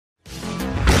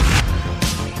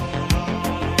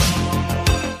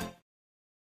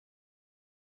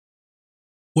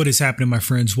What is happening, my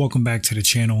friends? Welcome back to the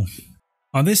channel.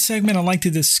 On this segment, I'd like to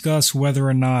discuss whether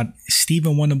or not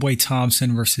Stephen Wonderboy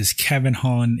Thompson versus Kevin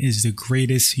Holland is the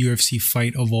greatest UFC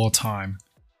fight of all time.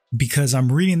 Because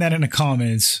I'm reading that in the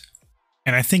comments,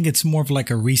 and I think it's more of like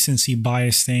a recency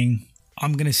bias thing.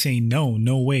 I'm going to say no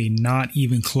way, not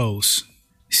even close.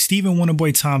 Stephen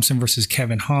Wonderboy Thompson versus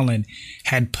Kevin Holland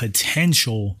had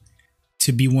potential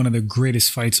to be one of the greatest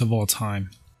fights of all time,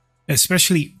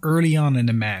 especially early on in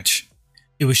the match.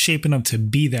 It was shaping up to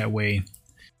be that way,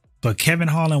 but Kevin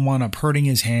Holland wound up hurting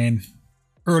his hand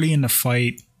early in the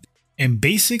fight, and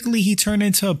basically he turned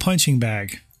into a punching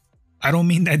bag. I don't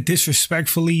mean that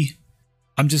disrespectfully,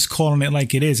 I'm just calling it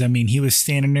like it is. I mean, he was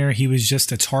standing there, he was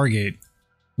just a target.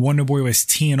 Wonderboy was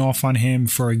teeing off on him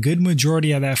for a good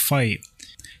majority of that fight.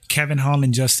 Kevin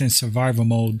Holland just in survival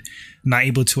mode, not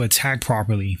able to attack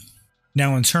properly.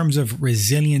 Now, in terms of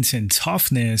resilience and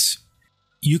toughness,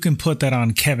 you can put that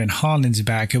on Kevin Holland's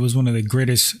back. It was one of the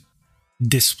greatest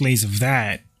displays of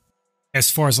that.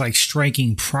 As far as like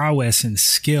striking prowess and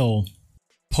skill,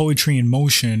 poetry in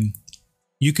motion,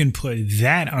 you can put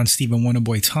that on Stephen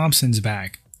Wonderboy Thompson's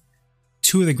back.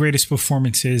 Two of the greatest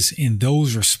performances in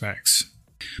those respects.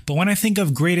 But when I think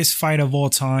of greatest fight of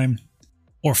all time,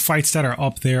 or fights that are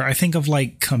up there, I think of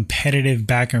like competitive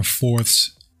back and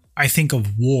forths. I think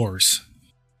of wars,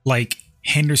 like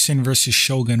Henderson versus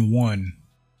Shogun 1.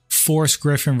 Forrest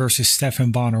Griffin versus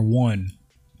Stephan Bonnar 1.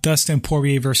 Dustin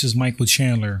Poirier versus Michael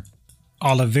Chandler.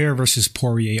 Oliveira versus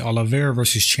Poirier. Oliveira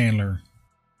versus Chandler.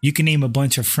 You can name a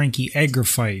bunch of Frankie Edgar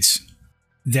fights.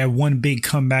 That one big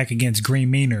comeback against Gray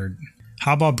Maynard.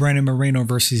 How about Brandon Moreno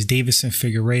versus Davison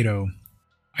Figueiredo?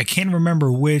 I can't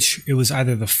remember which. It was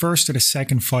either the first or the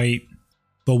second fight,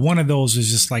 but one of those was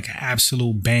just like an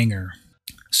absolute banger.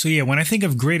 So yeah, when I think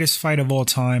of greatest fight of all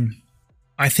time,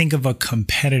 I think of a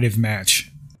competitive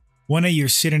match. One that you're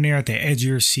sitting there at the edge of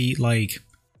your seat like,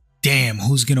 damn,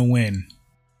 who's gonna win?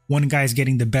 One guy's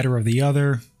getting the better of the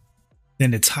other.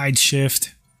 Then the tide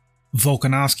shift.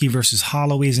 Volkanovski versus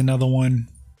Holloway is another one.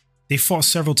 They fought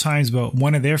several times, but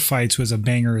one of their fights was a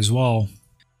banger as well.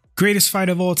 Greatest fight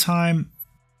of all time,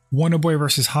 Wonderboy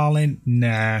versus Holland?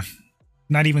 Nah,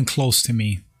 not even close to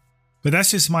me. But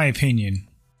that's just my opinion.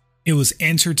 It was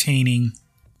entertaining.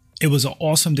 It was an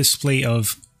awesome display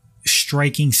of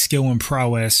striking skill and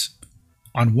prowess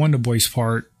on Wonderboy's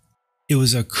part. It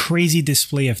was a crazy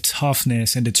display of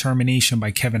toughness and determination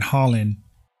by Kevin Holland.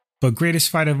 But greatest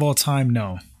fight of all time?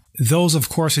 No. Those, of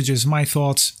course, are just my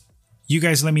thoughts. You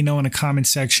guys let me know in the comment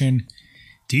section.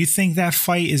 Do you think that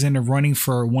fight is in the running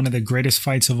for one of the greatest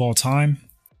fights of all time?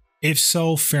 If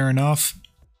so, fair enough.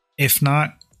 If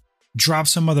not, drop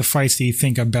some other fights that you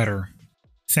think are better.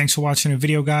 Thanks for watching the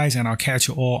video, guys, and I'll catch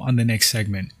you all on the next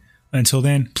segment. Until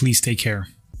then, please take care.